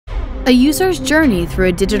A user's journey through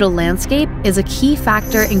a digital landscape is a key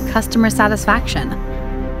factor in customer satisfaction.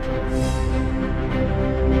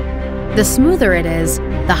 The smoother it is,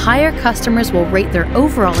 the higher customers will rate their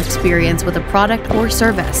overall experience with a product or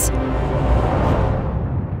service.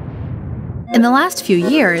 In the last few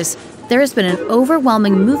years, there has been an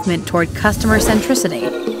overwhelming movement toward customer centricity,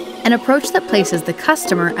 an approach that places the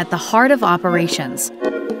customer at the heart of operations.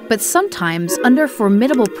 But sometimes, under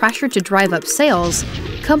formidable pressure to drive up sales,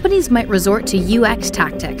 companies might resort to UX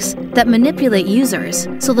tactics that manipulate users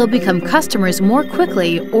so they'll become customers more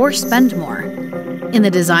quickly or spend more. In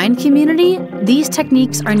the design community, these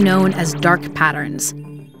techniques are known as dark patterns.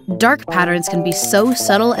 Dark patterns can be so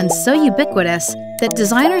subtle and so ubiquitous that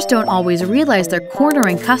designers don't always realize they're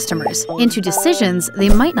cornering customers into decisions they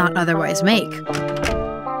might not otherwise make.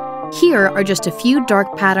 Here are just a few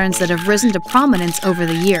dark patterns that have risen to prominence over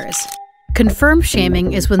the years. Confirm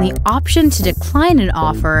shaming is when the option to decline an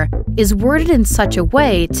offer is worded in such a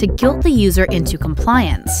way to guilt the user into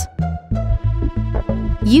compliance.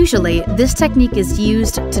 Usually, this technique is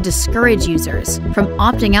used to discourage users from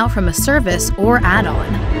opting out from a service or add-on.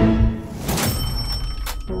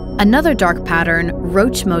 Another dark pattern,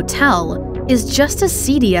 Roach Motel, is just as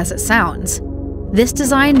seedy as it sounds. This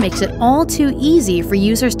design makes it all too easy for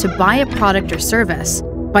users to buy a product or service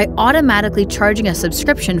by automatically charging a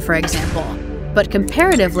subscription, for example, but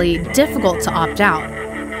comparatively difficult to opt out.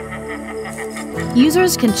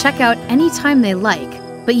 Users can check out anytime they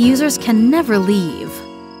like, but users can never leave.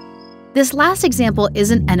 This last example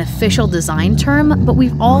isn't an official design term, but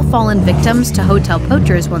we've all fallen victims to hotel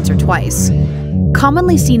poachers once or twice.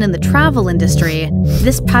 Commonly seen in the travel industry,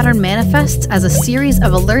 this pattern manifests as a series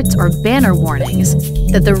of alerts or banner warnings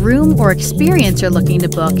that the room or experience you're looking to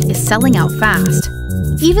book is selling out fast.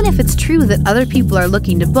 Even if it's true that other people are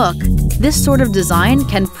looking to book, this sort of design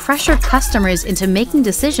can pressure customers into making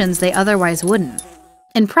decisions they otherwise wouldn't.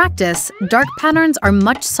 In practice, dark patterns are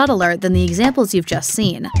much subtler than the examples you've just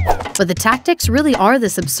seen, but the tactics really are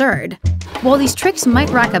this absurd. While these tricks might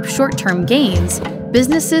rack up short-term gains,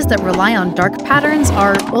 businesses that rely on dark patterns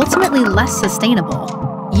are ultimately less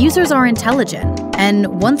sustainable. Users are intelligent, and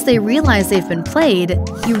once they realize they've been played,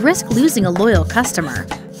 you risk losing a loyal customer.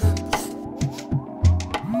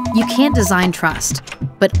 You can't design trust,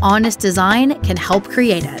 but honest design can help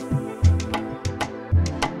create it.